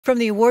From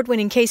the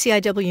award-winning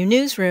KCIW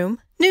Newsroom,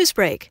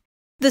 Newsbreak.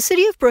 The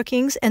City of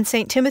Brookings and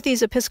St.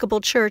 Timothy's Episcopal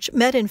Church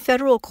met in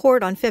federal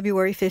court on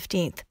February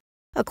 15th.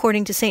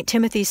 According to St.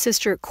 Timothy's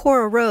sister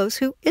Cora Rose,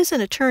 who is an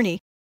attorney,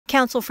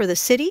 counsel for the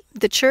city,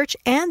 the church,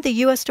 and the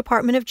U.S.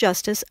 Department of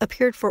Justice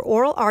appeared for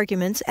oral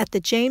arguments at the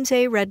James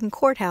A. Redden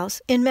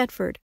Courthouse in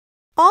Medford.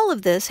 All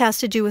of this has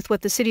to do with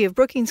what the City of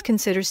Brookings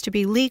considers to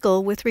be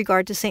legal with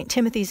regard to St.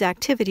 Timothy's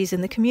activities in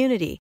the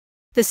community.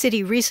 The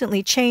city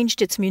recently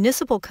changed its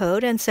municipal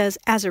code and says,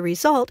 as a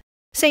result,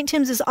 St.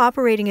 Tim's is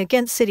operating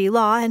against city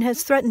law and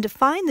has threatened to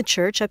fine the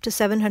church up to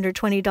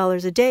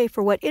 $720 a day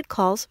for what it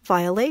calls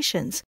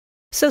violations.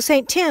 So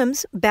St.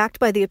 Tim's, backed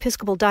by the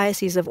Episcopal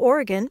Diocese of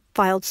Oregon,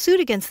 filed suit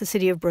against the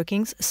City of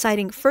Brookings,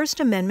 citing First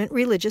Amendment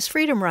religious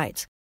freedom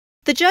rights.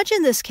 The judge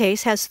in this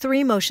case has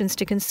 3 motions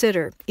to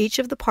consider. Each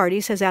of the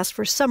parties has asked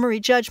for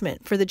summary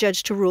judgment for the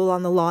judge to rule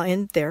on the law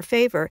in their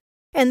favor.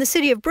 And the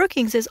City of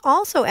Brookings is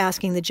also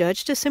asking the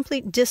judge to simply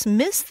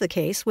dismiss the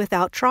case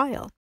without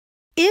trial.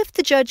 If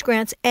the judge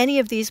grants any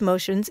of these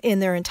motions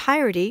in their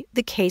entirety,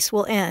 the case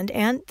will end,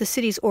 and the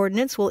city's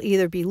ordinance will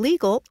either be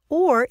legal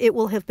or it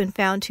will have been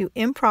found to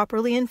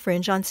improperly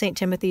infringe on St.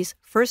 Timothy's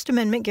First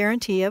Amendment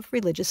guarantee of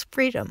religious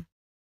freedom.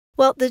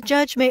 Well, the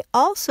judge may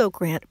also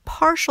grant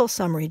partial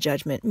summary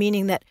judgment,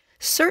 meaning that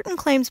certain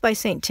claims by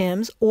St.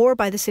 Tim's or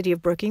by the City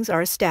of Brookings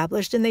are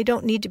established and they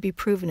don't need to be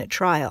proven at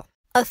trial.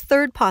 A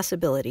third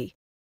possibility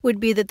would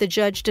be that the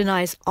judge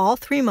denies all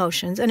 3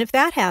 motions, and if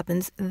that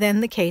happens, then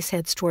the case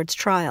heads towards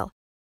trial.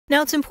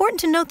 Now, it's important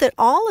to note that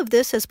all of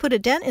this has put a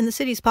dent in the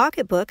city's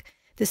pocketbook.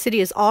 The city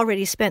has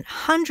already spent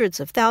hundreds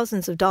of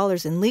thousands of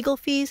dollars in legal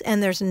fees,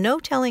 and there's no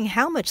telling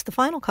how much the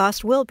final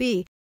cost will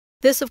be.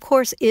 This, of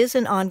course, is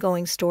an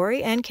ongoing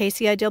story, and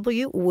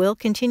KCIW will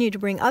continue to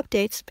bring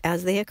updates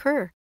as they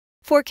occur.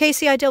 For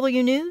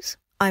KCIW News,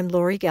 I'm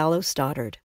Lori Gallo Stoddard.